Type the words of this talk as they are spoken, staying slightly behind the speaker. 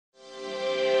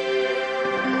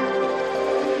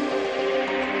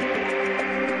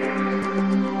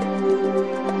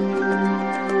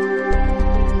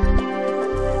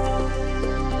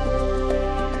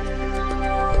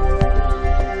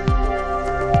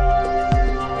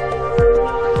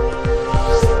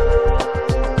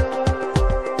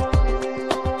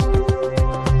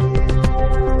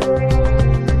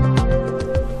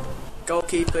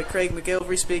Goalkeeper Craig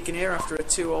MacGillivray speaking here after a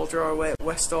 2-2 draw away at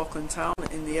West Auckland Town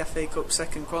in the FA Cup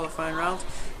second qualifying round.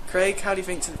 Craig, how do you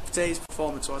think today's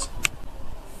performance was?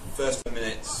 First 10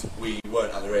 minutes we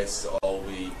weren't at the race at all.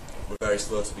 We were very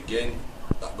slow to begin.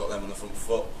 That got them on the front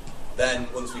foot. Then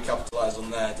once we capitalised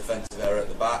on their defensive error at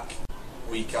the back,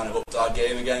 we kind of upped our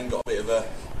game again, got a bit of a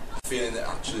feeling that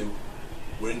actually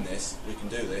we're in this, we can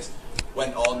do this.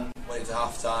 Went into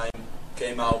half time,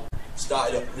 came out,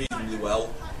 started up reasonably well,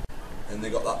 and they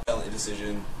got that penalty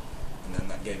decision, and then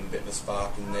that gave them a bit of a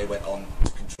spark, and they went on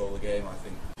to control the game, I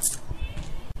think.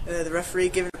 The referee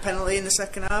giving a penalty in the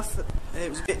second half. It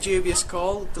was a bit dubious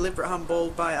call, deliberate handball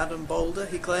by Adam Boulder,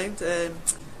 he claimed. They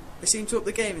seemed to up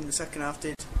the game in the second half,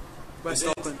 did West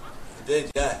Auckland? They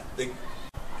did, yeah.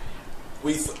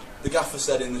 The gaffer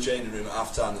said in the changing room at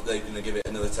half time that they're going to give it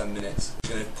another 10 minutes.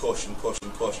 They're going to push and push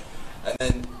and push. And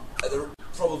then,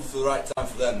 probably for the right time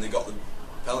for them, they got the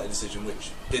penalty decision,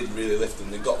 which didn't really lift them.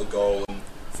 They got the goal, and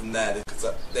from there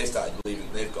they started believing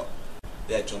that they've got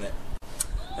the edge on it.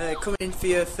 Coming in for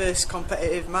your first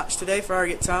competitive match today for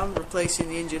Harrogate Town, replacing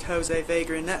the injured Jose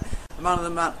Vega in net. A man of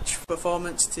the match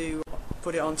performance to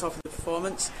put it on top of the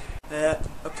performance.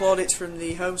 Plaudits from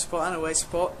the home support and away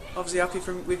support. Obviously happy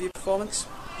with your performance?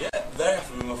 Yeah, very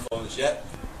happy with my performance, yeah.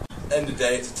 End of the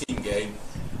day, it's a team game.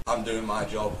 I'm doing my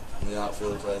job, and the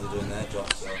outfield players are doing their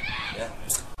job, so yeah.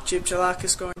 Chib Chalaka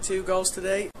scoring 2 goals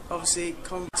today, obviously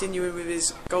continuing with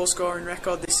his goal scoring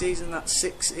record this season. That's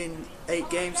 6 in 8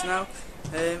 games now.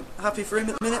 Happy for him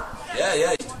at the minute? Yeah,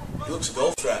 he looks a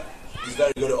goal threat. He's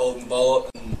very good at holding the ball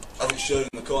up, and as it showed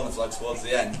in the corner flag towards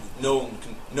the end, no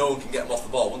one can get him off the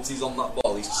ball. Once he's on that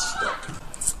ball, he's stuck.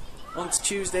 On to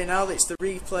Tuesday now, it's the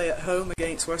replay at home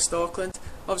against West Auckland.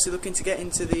 Obviously looking to get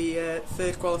into the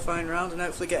third qualifying round and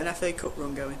hopefully get an FA Cup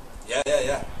run going.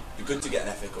 Yeah. Be good to get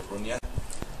an FA Cup run, yeah.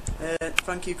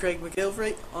 Thank you, Craig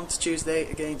MacGillivray. On to Tuesday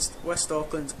against West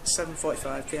Auckland,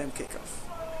 7:45 PM kickoff.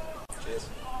 Cheers.